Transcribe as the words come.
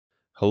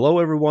Hello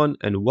everyone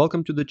and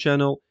welcome to the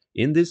channel.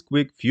 In this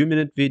quick few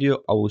minute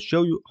video, I will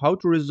show you how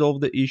to resolve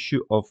the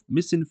issue of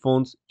missing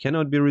fonts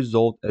cannot be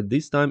resolved at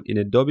this time in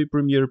Adobe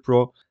Premiere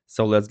Pro.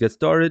 So let's get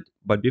started.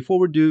 But before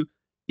we do,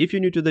 if you're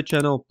new to the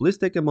channel, please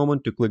take a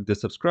moment to click the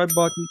subscribe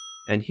button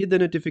and hit the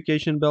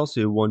notification bell so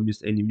you won't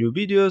miss any new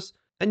videos.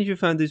 And if you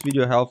find this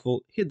video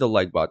helpful, hit the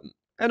like button.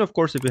 And of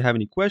course, if you have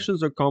any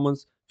questions or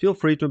comments, feel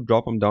free to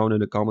drop them down in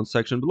the comment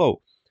section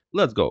below.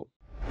 Let's go.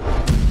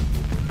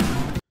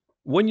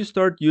 When you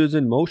start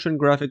using motion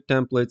graphic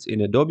templates in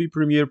Adobe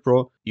Premiere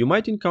Pro, you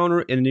might encounter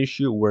an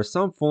issue where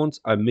some fonts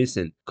are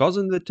missing,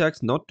 causing the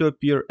text not to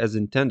appear as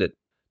intended.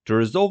 To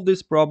resolve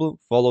this problem,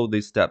 follow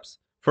these steps.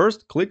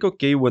 First, click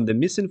OK when the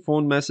missing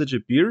font message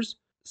appears.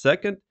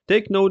 Second,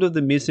 take note of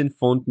the missing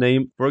font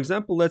name. For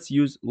example, let's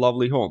use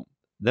Lovely Home.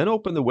 Then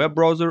open the web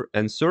browser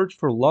and search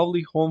for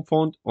Lovely Home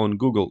font on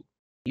Google.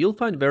 You'll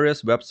find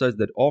various websites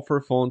that offer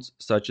fonts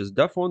such as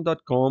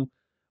dafont.com,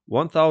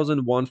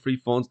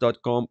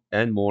 1001freefonts.com,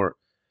 and more.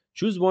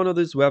 Choose one of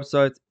these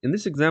websites. In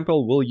this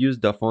example, we'll use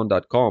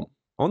dafont.com.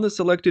 On the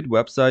selected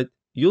website,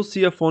 you'll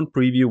see a font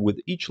preview with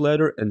each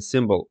letter and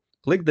symbol.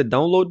 Click the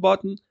download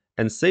button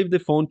and save the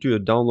font to your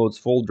downloads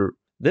folder.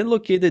 Then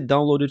locate the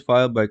downloaded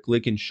file by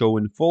clicking Show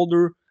in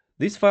Folder.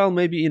 This file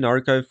may be in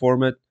archive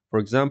format, for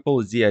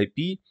example zip.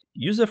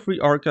 Use a free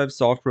archive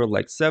software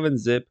like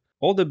 7-zip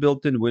or the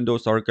built-in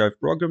Windows archive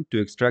program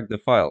to extract the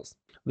files.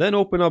 Then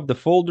open up the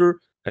folder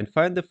and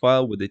find the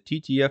file with the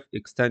TTF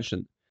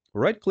extension.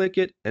 Right-click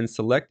it and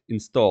select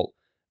Install.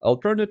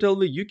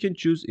 Alternatively, you can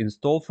choose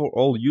Install for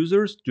all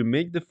users to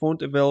make the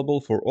font available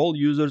for all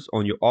users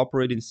on your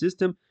operating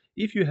system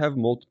if you have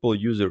multiple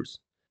users.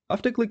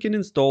 After clicking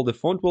Install, the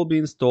font will be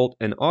installed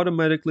and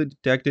automatically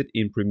detected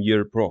in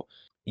Premiere Pro.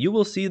 You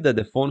will see that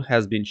the font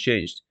has been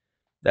changed.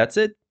 That's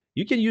it.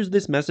 You can use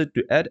this method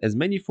to add as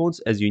many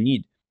fonts as you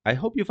need. I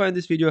hope you find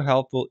this video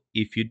helpful.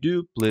 If you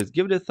do, please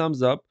give it a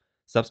thumbs up.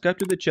 Subscribe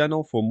to the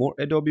channel for more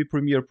Adobe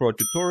Premiere Pro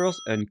tutorials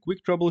and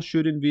quick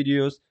troubleshooting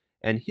videos,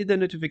 and hit the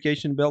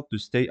notification bell to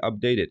stay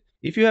updated.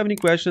 If you have any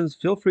questions,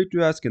 feel free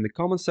to ask in the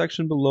comment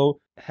section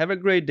below. Have a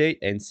great day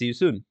and see you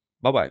soon.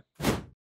 Bye bye.